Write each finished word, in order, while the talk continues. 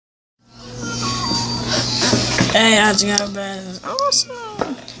Hey, how's it going, man?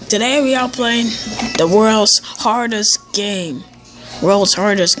 Awesome. Today we are playing the world's hardest game.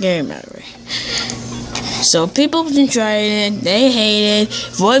 Actually. So people have been trying it. They hate it.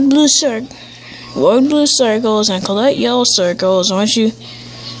 Void blue circles and collect yellow circles. Once you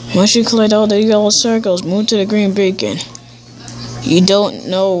collect all the yellow circles, move to the green beacon. You don't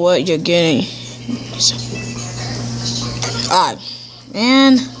know what you're getting.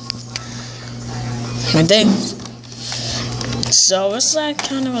 Man. I think. So it's like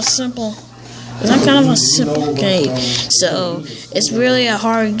kind of a simple game. So it's really a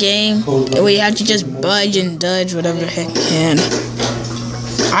hard game where you have to just budge and dodge whatever the heck you can.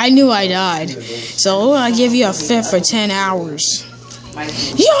 I knew I died. So I give you a fit for 10 hours.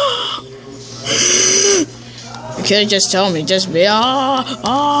 Yeah! You could have just told me, just be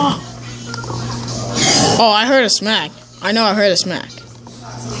Oh, I heard a smack. I know I heard a smack.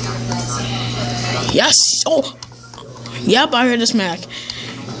 Yes! Oh! Yep, I heard a smack.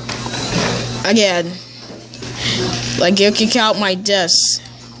 Again. Like, you can count my deaths.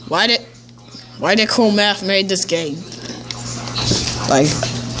 Why did Cool Math made this game? Like,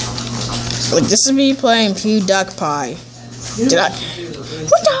 this is me playing PewDuckPie. Did I?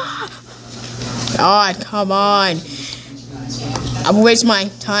 What the? God, come on. I'm wasting my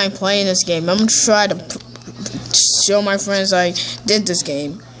time playing this game. I'm gonna try to show my friends I did this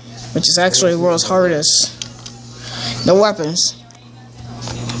game, which is actually the world's hardest. No weapons.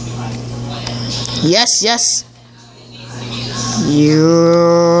 Yes. Yes.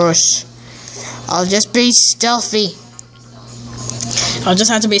 I'll just be stealthy. I'll just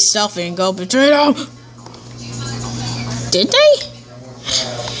have to be stealthy and go between them. Did they?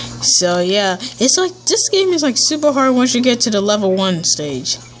 So yeah, it's like this game is like super hard once you get to the level 1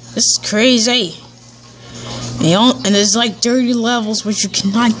 stage. This is crazy. And there's like dirty levels which you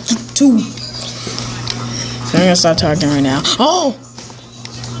cannot get to. So I'm gonna stop talking right now. Oh!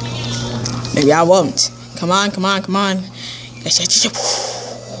 Maybe I won't. Come on.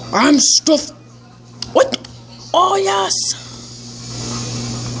 I'm stuffed. What? Oh, yes!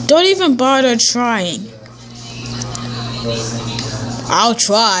 Don't even bother trying. I'll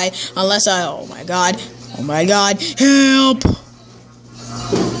try, unless I... Oh my god. Help!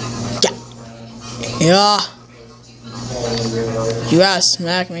 Yeah. You gotta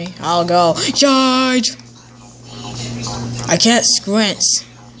smack me. I'll go. Charge! I can't sprint.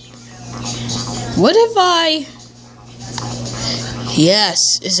 What if I... Yes,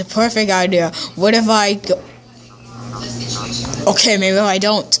 it's a perfect idea. What if I go... Okay, maybe I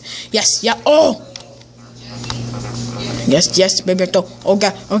don't. Yes, yeah, oh! Yes, maybe I don't. Oh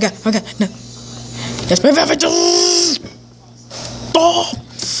god, no. Yes, maybe I don't. Oh!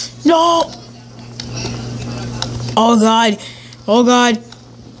 No! Oh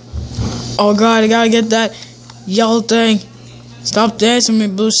god, I gotta get that yellow thing. Stop dancing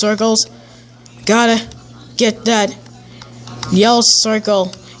with blue circles. Gotta get that yellow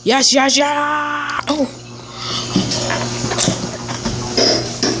circle. Yes. Oh.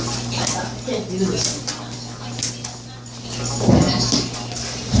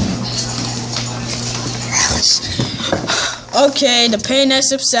 Okay, the pain has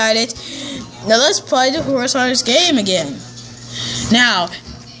subsided. Now let's play the world's hardest game again. Now,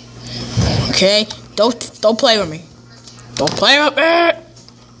 okay, don't play with me. Don't play with me.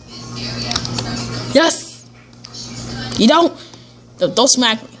 Yes. You don't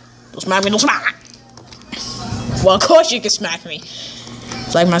smack me. Don't smack me. Well, of course you can smack me.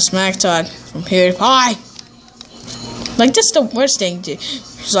 It's like my smack talk from here to pie. Like, this is the worst thing to do.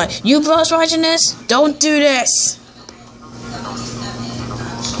 It's like, you bros watching this? Don't do this.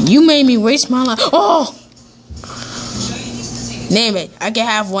 You made me waste my life. Oh! Name it. I can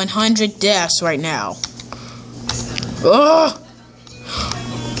have 100 deaths right now. Oh!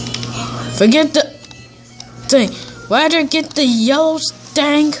 Forget the thing. Rather get the yellow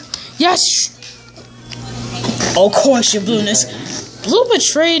thing. Yes! Of course, your blueness. Blue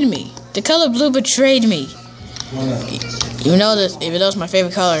betrayed me. The color blue betrayed me. You know this, even though it's my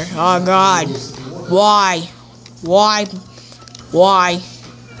favorite color. Oh god. Why?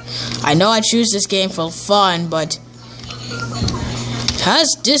 I know I choose this game for fun, but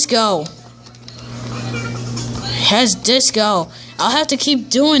how's disco? I'll have to keep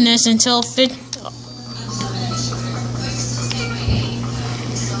doing this until fit.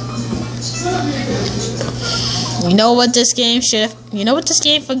 You know what this game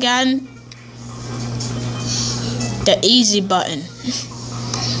forgotten? The easy button.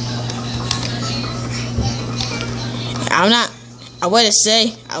 I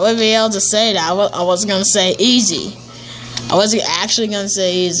wouldn't be able to say that. I wasn't gonna say easy. I wasn't actually gonna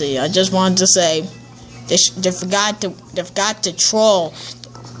say easy. I just wanted to say They forgot to troll.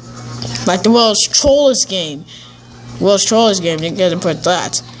 Like the World's Trollers game. World's Trollers game. They gotta put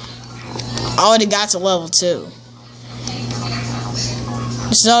that. I already got to level 2.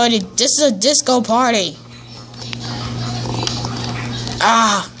 This is a disco party.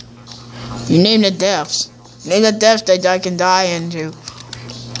 Ah. You name the deaths. Name the deaths that I can die into.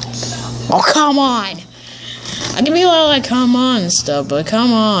 Oh, come on. I can be like, come on and stuff, but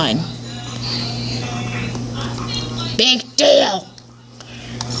come on. Big deal.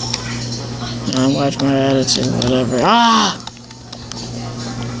 I watch my attitude, whatever. Ah!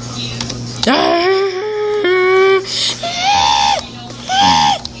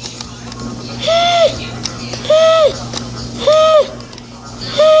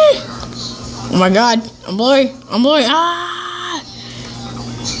 Oh my god, I'm blurry. Ah!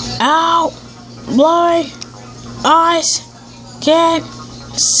 Ow! Blurry. Eyes. Can't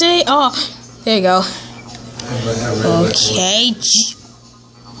see. Oh, there you go. Okay.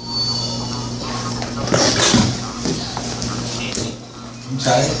 You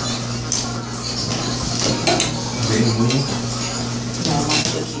tired?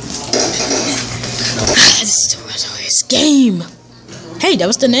 This game. Hey, that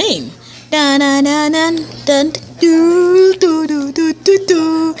was the name. Da da da da da do do do do do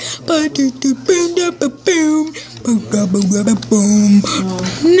do.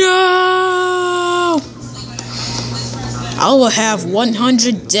 No! I will have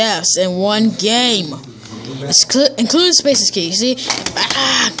 100 deaths in one game. Including Space's Key. See?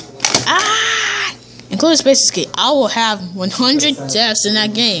 Including Space's Key. I will have 100 deaths in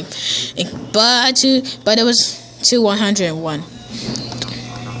that game. But it was 101.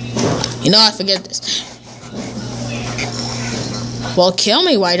 You know, I forget this. Well, kill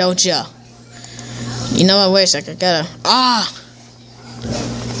me, why don't you? You know what? Wait a second. Gotta.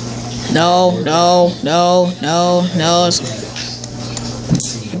 No.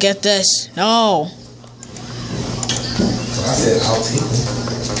 Forget this. No.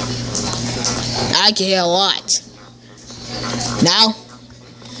 I can hear a lot. Now.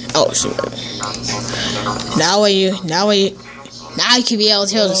 Oh, shoot. Now you can be able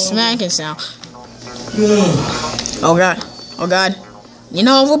to hear the smacking sound. Oh god. You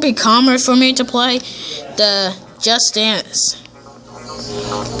know, it would be calmer for me to play the Just Dance.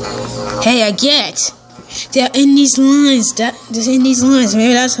 Hey, I get it. They're in these lines.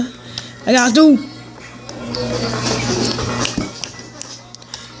 Maybe that's what I gotta do.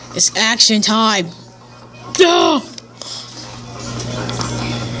 It's action time. Duh!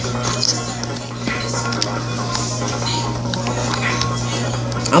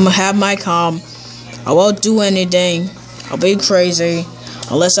 I'ma have my calm. I won't do anything. I'll be crazy.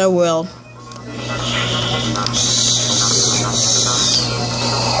 Unless I will.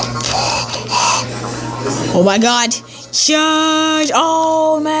 Oh my god. Charge!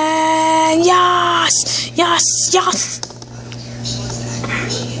 Oh man! Yes!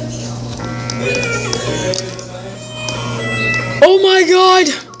 Oh my god!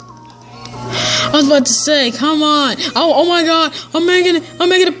 I was about to say, come on. Oh my god. I'm making it.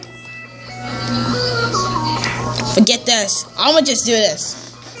 Forget this. I'ma just do this.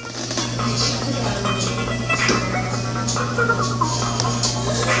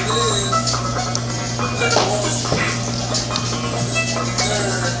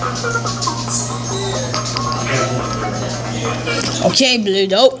 Okay, Blue.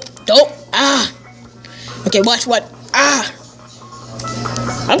 Dope. Okay, watch what? I'm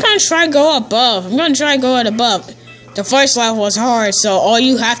gonna try to go above. The first level was hard, so all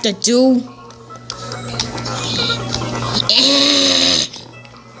you have to do.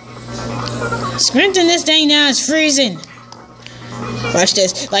 Sprinting this thing now is freezing. Watch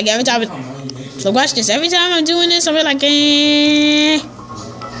this. Like every time. So watch this. Every time I'm doing this, I'll be like,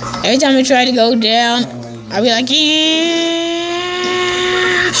 Every time I try to go down, I'll be like,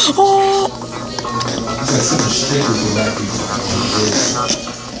 Oh.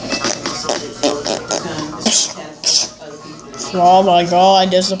 Oh my god,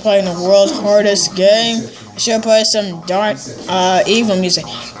 this is playing the world's hardest game. I should play some dark, evil music.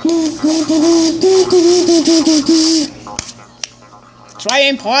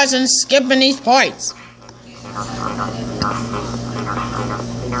 Trying pause and skipping these parts.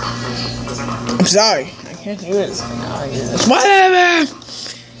 I'm sorry. I can't do this. Whatever!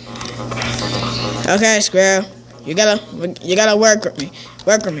 Okay, Square. You gotta work with me.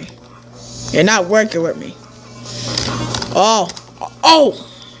 You're not working with me. Oh!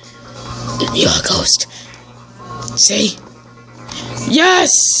 You're a ghost. See?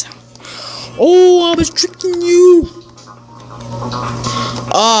 Yes! Oh, I was tricking you.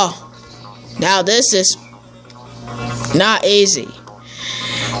 Oh. Now this is not easy.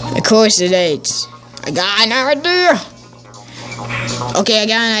 Of course it ain't. I got an idea. Okay, I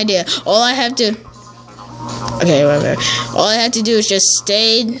got an idea. All I have to do is just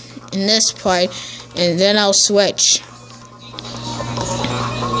stay in this part, and then I'll switch.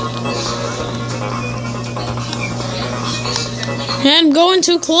 And I'm going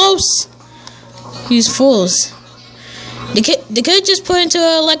too close. These fools. They could just put into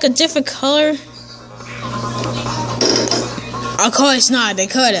like a different color. Of course not. They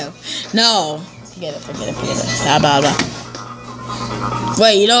could have. No. Forget it. Blah blah blah.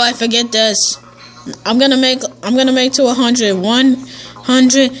 Wait, you know what? Forget this. I'm gonna make to 100.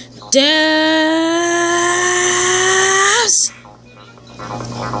 100 deaths.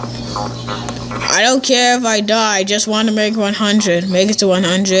 I don't care if I die. I just want to make 100. Make it to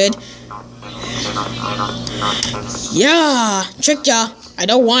 100. Yeah, tricked ya. I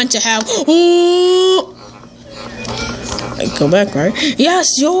don't want to have. Go back, right?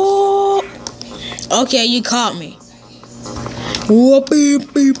 Yes, yo. Okay, you caught me. Whoop,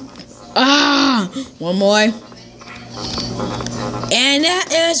 beep, beep. Ah, one more. And that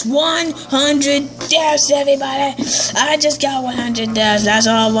is 100 deaths, everybody. I just got 100 deaths. That's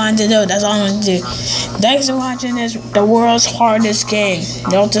all I wanted to do. That's all I wanted to do. Thanks for watching this, the world's hardest game.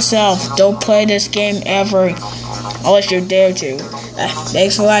 Note to self, don't play this game ever, unless you dare to.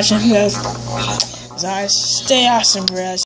 Thanks for watching, guys. Stay awesome, guys.